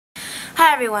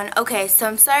Hi everyone. Okay, so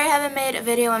I'm sorry I haven't made a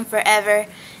video in forever,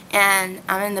 and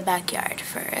I'm in the backyard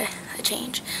for a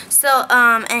change. So,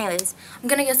 anyways, I'm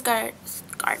gonna get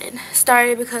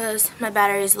started because my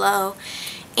battery is low,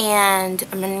 and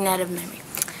I'm running out of memory.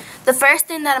 The first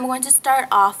thing that I'm going to start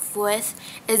off with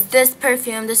is this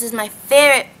perfume. This is my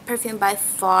favorite perfume by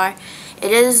far.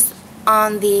 It is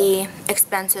on the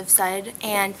expensive side,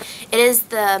 and it is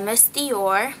the Miss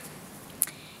Dior.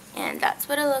 And that's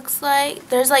what it looks like.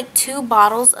 There's like 2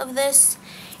 bottles of this,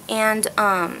 and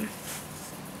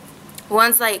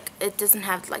one's like, it doesn't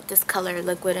have like this color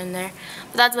liquid in there,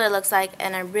 but that's what it looks like,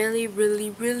 and I really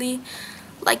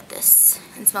like this.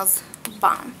 It smells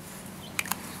bomb,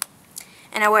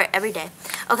 and I wear it every day.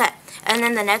 Okay, and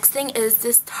then the next thing is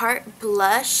this Tarte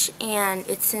blush, and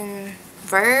it's in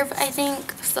Verve, I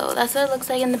think. So that's what it looks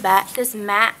like in the back. This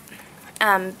matte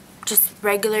just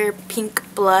regular pink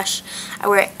blush. I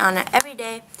wear it on an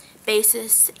everyday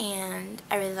basis, and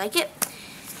I really like it.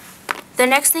 The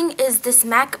next thing is this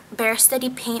MAC Bare Steady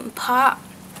Paint Pot.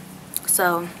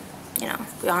 So, you know,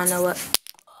 we all know what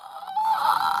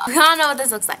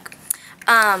this looks like.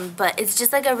 But it's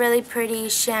just like a really pretty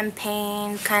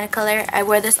champagne kind of color. I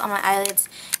wear this on my eyelids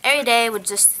every day with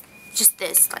just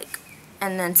this, like,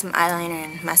 and then some eyeliner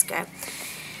and mascara.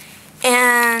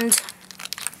 And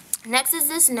next is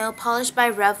this nail polish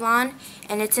by Revlon,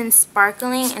 and it's in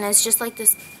sparkling, and it's just like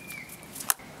this.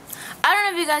 I don't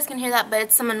know if you guys can hear that, but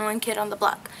it's some annoying kid on the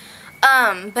block.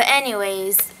 But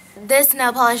anyways, this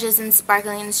nail polish is in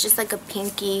sparkling. It's just like a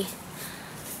pinky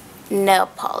nail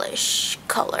polish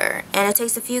color, and it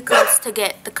takes a few coats to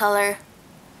get the color.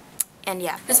 And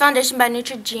yeah, this foundation by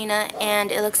Neutrogena,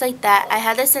 and it looks like that. I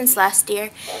had this since last year,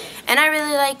 and I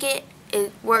really like it.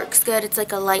 It works good. It's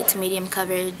like a light to medium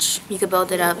coverage. You could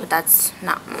build it up, but that's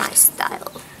not my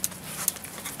style.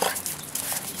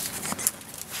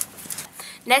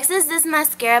 Next is this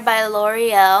mascara by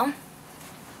L'Oreal,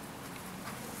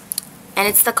 and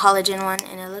it's the collagen one,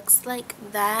 and it looks like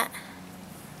that.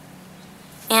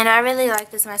 And I really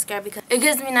like this mascara because it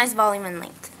gives me nice volume and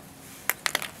length.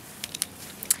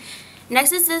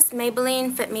 Next is this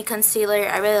Maybelline Fit Me concealer.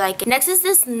 I really like it. Next is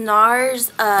this NARS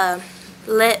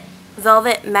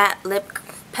Velvet Matte Lip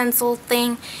Pencil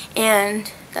thing, and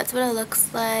that's what it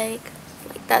looks like.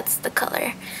 Like, that's the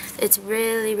color. It's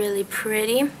really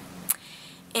pretty,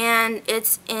 and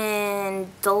it's in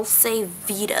Dulce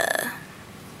Vita.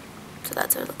 So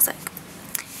that's what it looks like.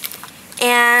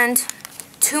 And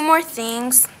 2 more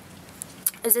things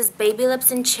is this Baby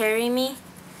Lips in Cherry Me.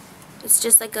 It's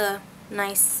just like a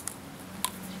nice,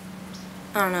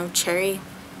 I don't know, cherry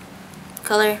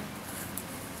color,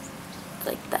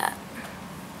 like that.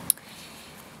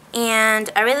 And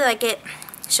I really like it.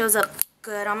 Shows up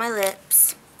good on my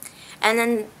lips. And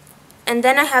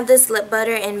then I have this lip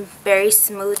butter in Berry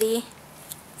Smoothie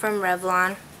from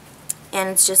Revlon, and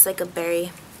it's just like a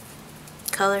berry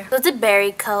color. So it's a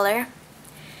berry color.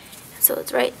 So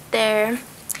it's right there.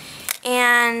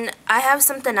 And I have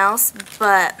something else,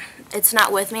 but it's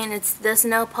not with me, and it's this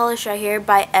nail polish right here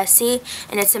by Essie,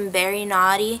 and it's in Berry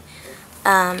Naughty.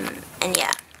 And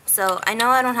yeah. So, I know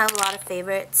I don't have a lot of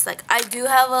favorites. Like, I do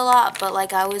have a lot, but,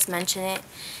 like, I always mention it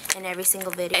in every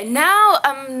single video. And now,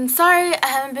 I'm sorry I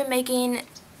haven't been making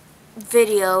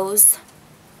videos.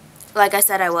 Like I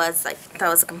said I was. Like, that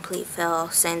was a complete fail,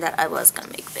 saying that I was going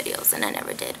to make videos, and I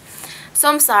never did. So,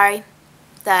 I'm sorry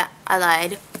that I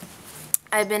lied.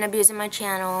 I've been abusing my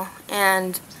channel,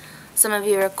 and some of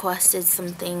you requested some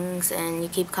things, and you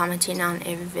keep commenting on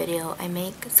every video I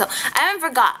make. So, I haven't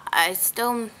forgot. I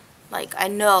still, like, I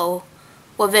know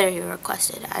what video you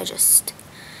requested. I just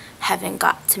haven't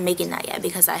got to making that yet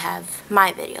because I have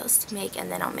my videos to make, and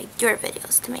then I'll make your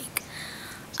videos to make.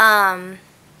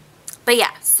 But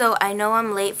yeah, so I know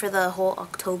I'm late for the whole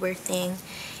October thing,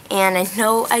 and I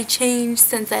know I changed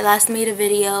since I last made a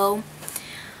video.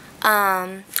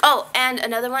 Oh, and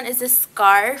another one is this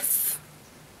scarf.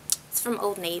 It's from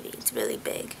Old Navy. It's really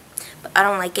big, but I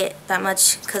don't like it that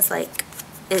much because, like,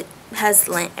 it has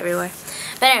lint everywhere.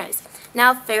 But anyways,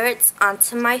 now favorites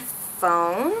onto my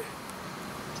phone.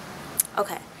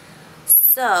 Okay,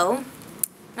 so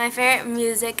my favorite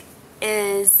music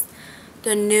is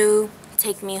the new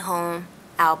Take Me Home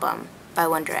album by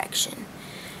One Direction.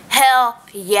 Hell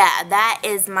yeah, that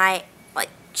is my, like,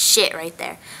 shit right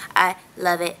there. I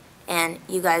love it, and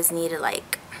you guys need to,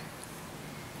 like,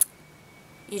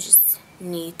 you just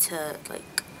need to,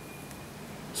 like,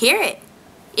 hear it.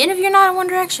 Even if you're not a One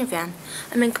Direction fan.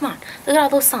 I mean, come on. Look at all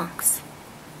those songs.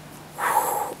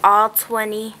 All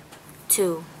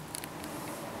 22.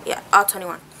 Yeah, all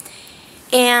 21.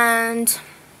 And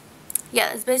yeah,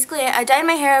 that's basically it. I dyed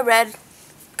my hair red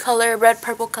color, red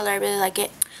purple color. I really like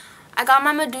it. I got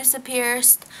my Medusa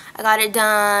pierced. I got it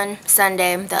done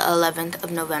Sunday, the 11th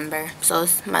of November. So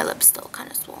my lip's still kind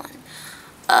of swollen.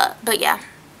 But yeah.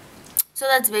 So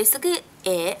that's basically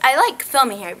it. I like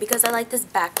filming here because I like this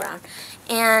background.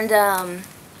 And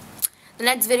the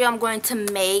next video I'm going to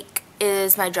make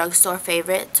is my drugstore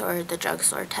favorites, or the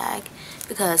drugstore tag,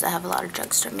 because I have a lot of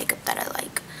drugstore makeup that I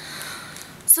like.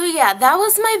 So yeah, that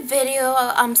was my video.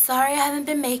 I'm sorry I haven't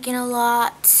been making a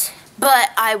lot, but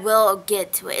I will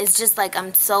get to it. It's just like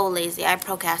I'm so lazy. I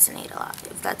procrastinate a lot,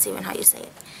 if that's even how you say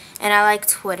it. And I like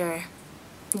Twitter,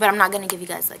 but I'm not going to give you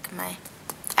guys like my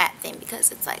at thing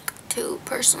because it's like too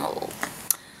personal.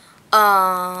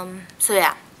 So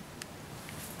yeah.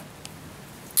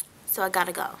 So I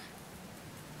gotta go.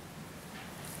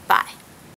 Bye.